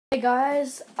Hey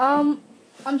guys, I'm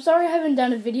sorry I haven't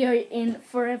done a video in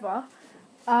forever.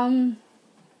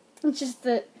 It's just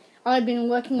that I've been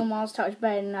working on Miles Touch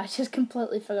Bait and I just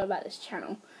completely forgot about this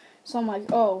channel. So I'm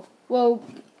like, oh, well,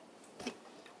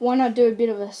 why not do a bit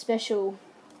of a special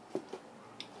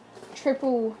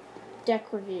triple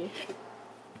deck review.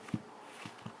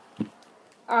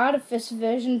 Artific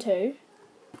version 2,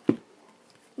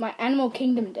 my Animal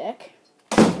Kingdom deck,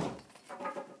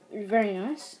 very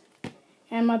nice,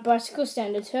 and my bicycle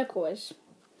standard turquoise.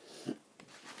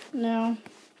 Now,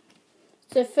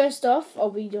 so first off, I'll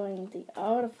be doing the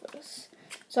Artific.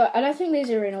 So I don't think these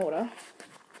are in order,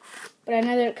 but I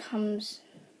know that it comes.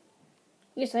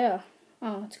 Yes, they are.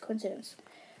 Oh, it's a coincidence.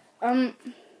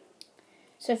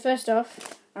 So first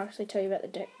off, I'll actually tell you about the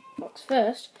deck box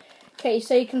first. Okay,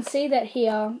 so you can see that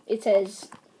here it says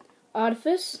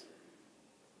Artific,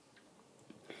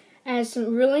 and has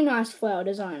some really nice flower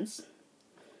designs.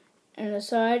 And on the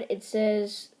side it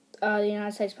says the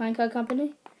United States Playing Card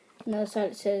Company. On the other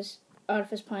side it says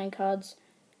Artific Playing Cards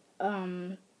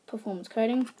Performance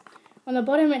Coding. On the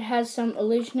bottom it has some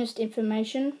illusionist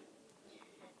information.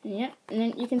 And yeah, and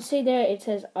then you can see there it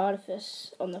says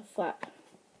Artific on the flap.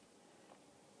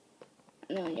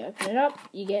 And then when you open it up,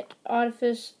 you get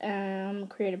Artific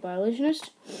created by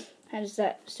Illusionist. Has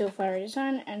that still fiery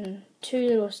design and two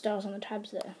little stars on the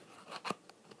tabs there.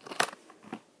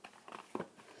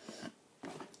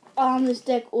 This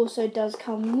deck also does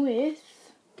come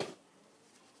with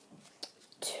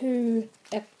 2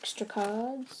 extra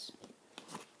cards.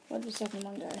 Where'd the second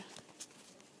one go?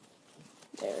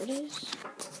 There it is.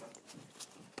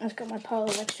 I've got my pile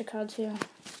of extra cards here.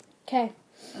 Okay.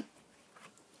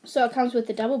 So it comes with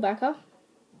the double backer.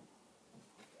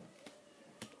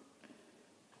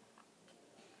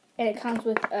 And it comes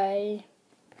with a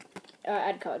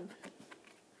ad card.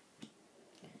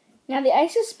 Now the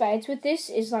Ace of Spades with this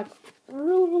is like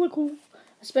really cool.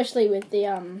 Especially with the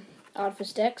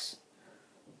Artific decks.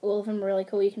 All of them are really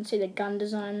cool. You can see the gun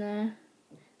design there.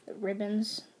 The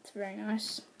ribbons. It's very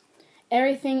nice.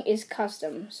 Everything is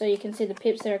custom. So you can see the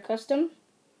pips there are custom.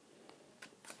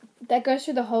 That goes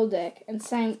through the whole deck, and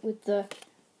same with the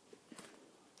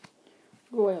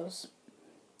royals.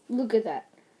 Look at that.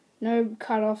 No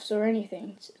cut-offs or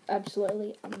anything. It's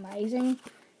absolutely amazing.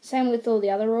 Same with all the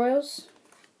other royals.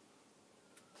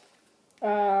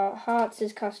 Hearts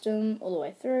is custom all the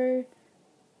way through.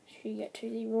 So you get to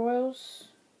the royals.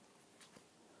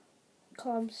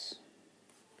 Clubs.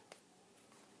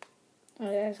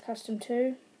 Oh, that's custom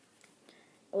too.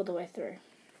 All the way through.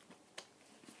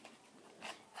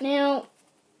 Now,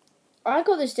 I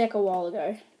got this deck a while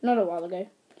ago. Not a while ago.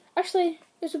 Actually,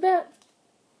 it was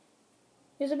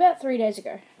about 3 days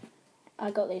ago.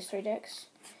 I got these 3 decks.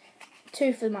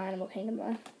 2 for my Animal Kingdom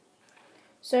though.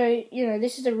 So, you know,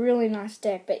 this is a really nice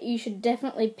deck, but you should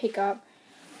definitely pick up.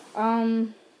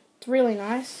 It's really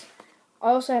nice. I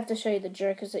also have to show you the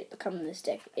jokers that come in this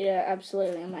deck. They are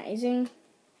absolutely amazing.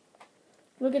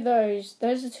 Look at those.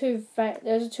 Those are two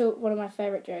one of my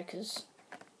favorite jokers.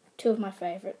 2 of my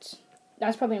favorites.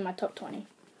 That's probably in my top 20.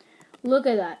 Look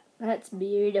at that. That's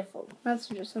beautiful. That's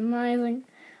just amazing.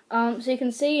 So you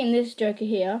can see in this Joker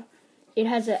here, it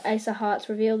has an Ace of Hearts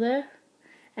reveal there.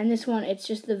 And this one, it's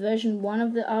just the version 1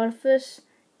 of the Artific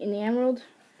in the Emerald.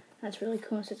 That's really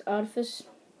cool. It says Artific.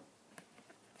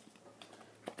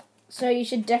 So you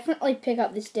should definitely pick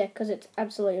up this deck because it's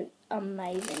absolutely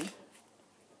amazing.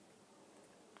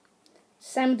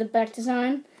 Same with the back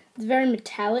design. It's very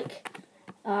metallic.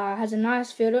 Has a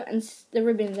nice feel to it, and the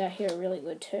ribbons out here are really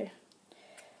good too.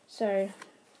 So,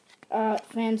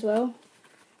 fans well.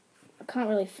 I can't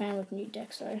really fan with new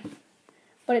decks though,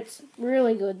 but it's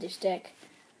really good, this deck.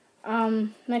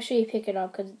 Make sure you pick it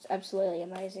up because it's absolutely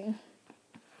amazing.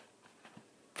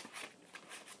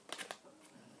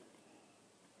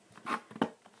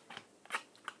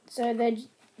 So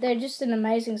they're just an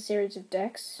amazing series of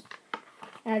decks,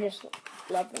 and I just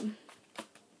love them.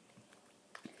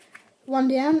 1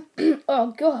 down. Oh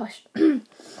gosh.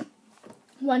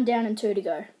 1 down and 2 to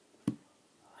go.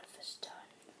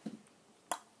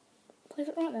 Place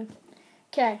it right there.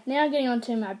 Okay, now getting on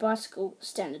to my bicycle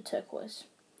standard turquoise.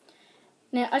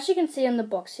 Now, as you can see on the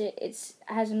box here, it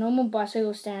has a normal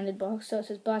bicycle standard box. So it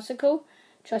says bicycle,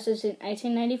 trusses in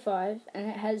 1885, and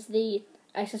it has the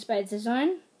Ace of Spades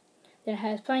design. Then it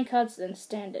has playing cards, then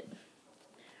standard.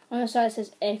 On the side it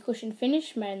says air cushion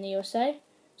finish, made in the USA.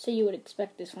 So you would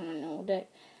expect this one on a normal deck.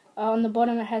 On the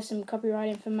bottom it has some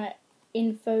copyright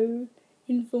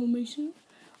information.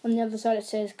 On the other side it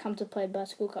says come to play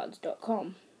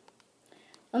bicyclecards.com.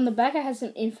 On the back it has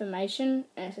some information,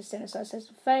 and it says standard size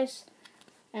standard face.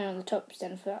 And on the top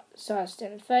standard size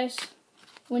standard face.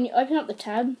 when you open up the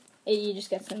tab, you just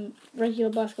get some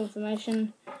regular bicycle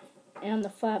information, and on the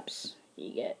flaps, you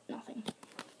get nothing.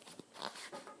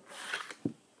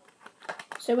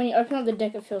 So when you open up the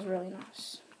deck, it feels really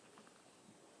nice.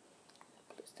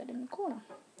 Put that in the corner.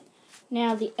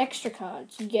 Now the extra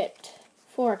cards, you get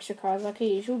 4 extra cards like a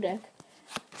usual deck.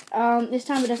 This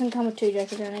time it doesn't come with 2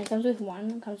 jokers, it comes with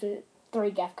 1. It comes with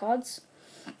 3 gaff cards.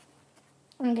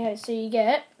 Okay, so you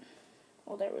get,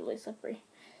 oh, they're really slippery.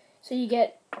 So you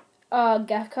get a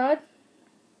gaff card.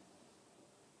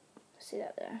 See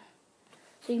that there?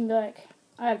 So you can be like,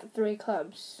 I have the 3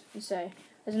 clubs, and say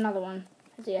there's another one,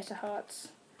 there's the Ace of Hearts.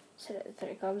 Set it at the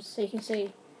 3 clubs, so you can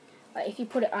see, like, if you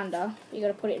put it under, you got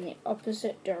to put it in the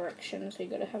opposite direction. So you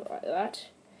got to have it like that.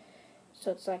 So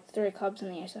it's like 3 clubs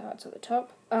and the Ace of Hearts at the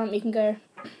top. You can go,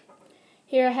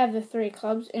 here I have the 3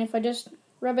 clubs, and if I just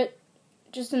rub it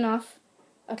just enough,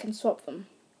 I can swap them.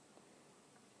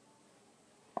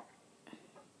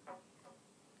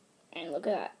 And look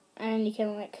at that. And you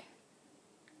can, like,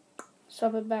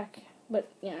 swap it back.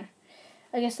 But, you know,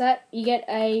 I guess that, you get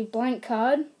a blank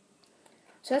card.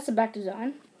 So that's the back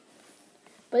design.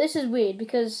 But this is weird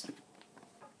because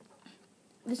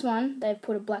this one, they've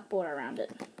put a black border around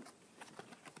it.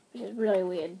 Which is really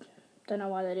weird. Don't know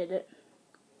why they did it.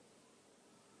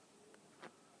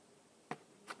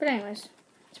 But anyways,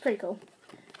 it's pretty cool.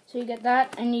 So you get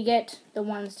that, and you get the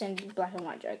one standard black and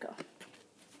white Joker.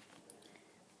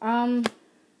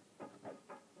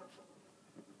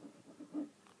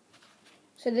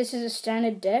 So this is a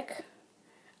standard deck.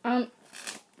 The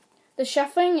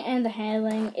shuffling and the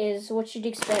handling is what you'd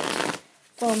expect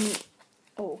from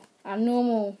a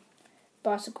normal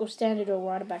bicycle standard or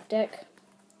rider back deck.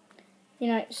 You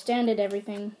know, standard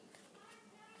everything.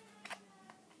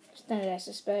 Standard Ace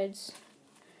of Spades.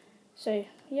 So,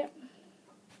 yep.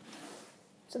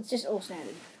 So it's just all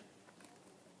standard.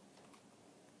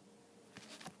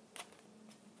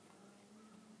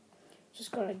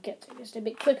 Just gotta get to this a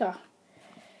bit quicker.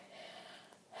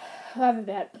 I have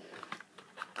about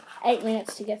 8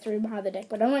 minutes to get through my other deck,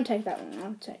 but I won't take that one.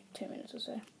 I'll take 2 minutes or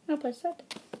so. I'll place that.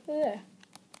 There.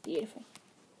 Beautiful.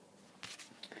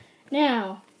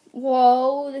 Now,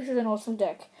 whoa, this is an awesome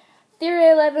deck.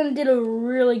 Theory 11 did a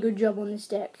really good job on this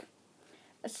deck.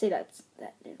 Let's see, that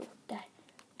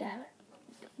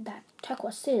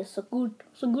turquoise is so good,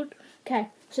 so good. Okay,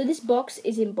 so this box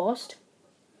is embossed.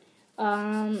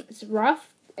 It's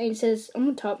rough, and it says on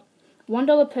the top,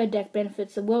 $1 per deck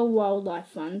benefits the World Wildlife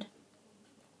Fund.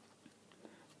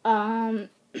 So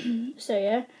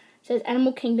yeah, it says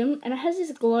Animal Kingdom, and it has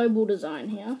this global design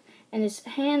here, and this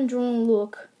hand-drawn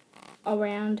look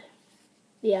around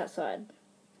the outside.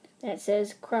 And it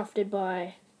says crafted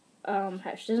by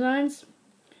Hatch Designs.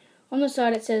 On the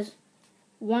side it says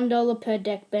 $1 per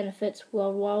deck benefits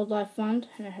World Wildlife Fund,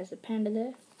 and it has the panda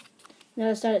there. On the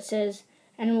other side it says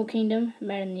Animal Kingdom,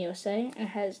 made in the USA, and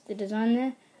it has the design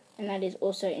there, and that is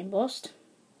also embossed.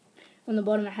 On the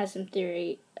bottom it has some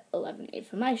Theory 11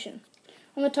 information.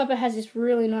 On the top it has this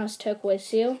really nice turquoise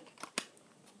seal,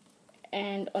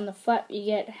 and on the flap you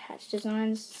get Hatch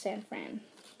Designs San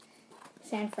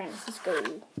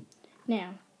Francisco.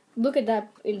 Now, look at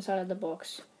that inside of the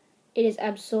box. It is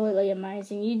absolutely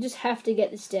amazing. You just have to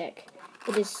get this deck.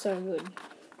 It is so good.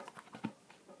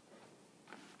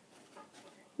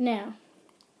 Now,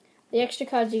 the extra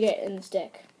cards you get in this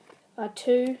deck are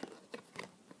 2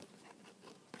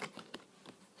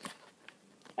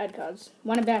 ad cards.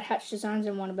 One about Hatch Designs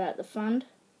and one about the fund.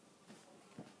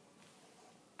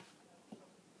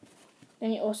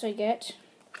 Then you also get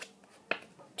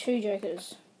 2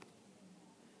 jokers.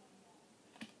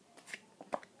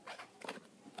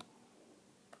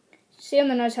 See on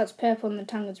the nose how it's purple and the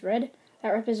tongue is red?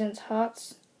 That represents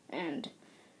hearts and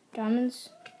diamonds.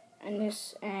 And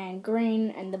this, and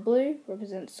green and the blue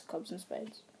represents clubs and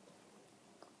spades.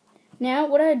 Now,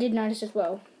 what I did notice as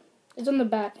well is on the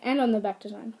back, and on the back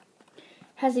design,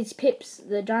 has these pips,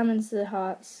 the diamonds, the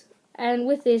hearts, and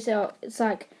with this, it's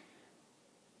like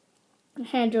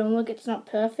hand drawn. Look, it's not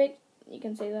perfect. You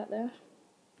can see that there.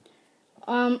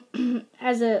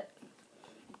 Has a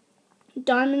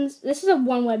diamonds. This is a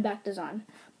one-way back design,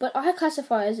 but I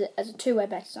classify it as a two-way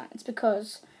back design. It's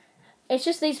because it's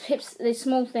just these pips, these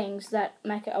small things that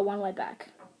make it a one-way back.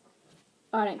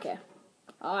 I don't care.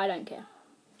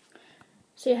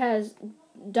 So it has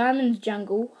diamonds,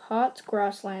 jungle, hearts,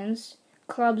 grasslands,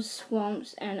 clubs,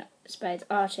 swamps, and spades,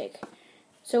 arctic.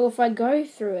 So if I go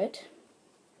through it,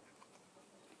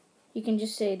 you can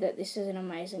just see that this is an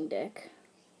amazing deck.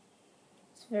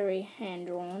 It's very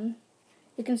hand-drawn.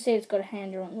 You can see it's got a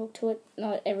hand-drawn look to it.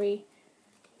 Not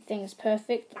everything's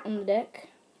perfect on the deck.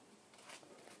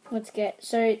 let's get,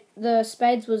 so the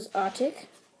spades was Arctic,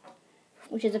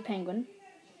 which is a penguin,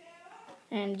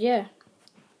 and yeah,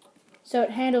 so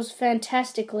it handles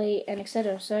fantastically and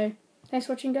etc. So thanks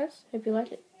for watching, guys. Hope you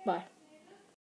liked it. Bye.